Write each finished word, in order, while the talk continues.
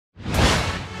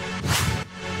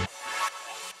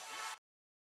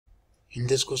In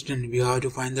this question, we have to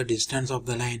find the distance of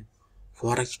the line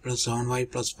 4x plus 7y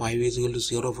plus 5 is equal to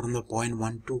 0 from the point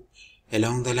 1, 2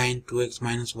 along the line 2x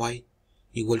minus y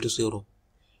equal to 0.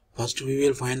 First, we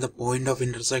will find the point of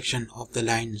intersection of the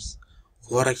lines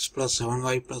 4x plus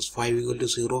 7y plus 5 equal to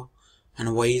 0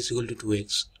 and y is equal to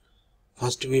 2x.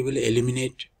 First, we will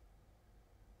eliminate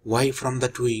y from the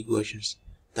two equations.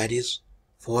 That is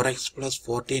 4x plus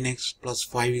 14x plus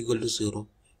 5 equal to 0.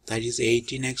 That is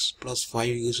 18x plus 5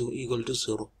 is equal to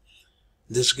 0.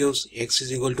 This gives x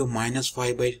is equal to minus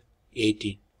 5 by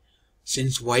 18.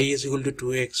 Since y is equal to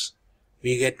 2x,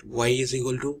 we get y is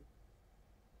equal to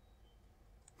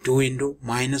 2 into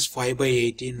minus 5 by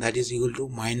 18, that is equal to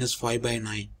minus 5 by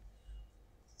 9.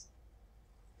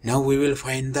 Now we will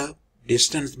find the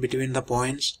distance between the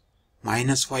points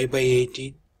minus 5 by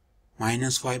 18,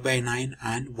 minus 5 by 9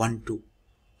 and 1, 2.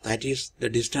 That is the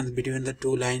distance between the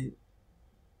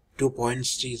two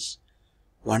points is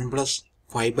 1 plus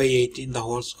 5 by 18 the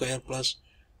whole square plus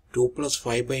 2 plus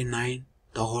 5 by 9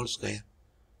 the whole square.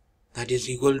 That is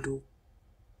equal to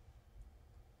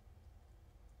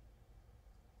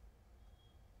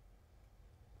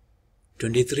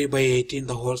 23 by 18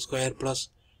 the whole square plus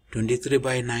 23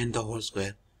 by 9 the whole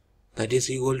square. That is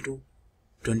equal to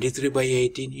 23 by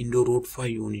 18 into root 5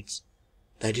 units.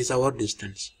 That is our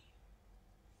distance.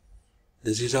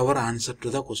 This is our answer to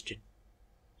the question.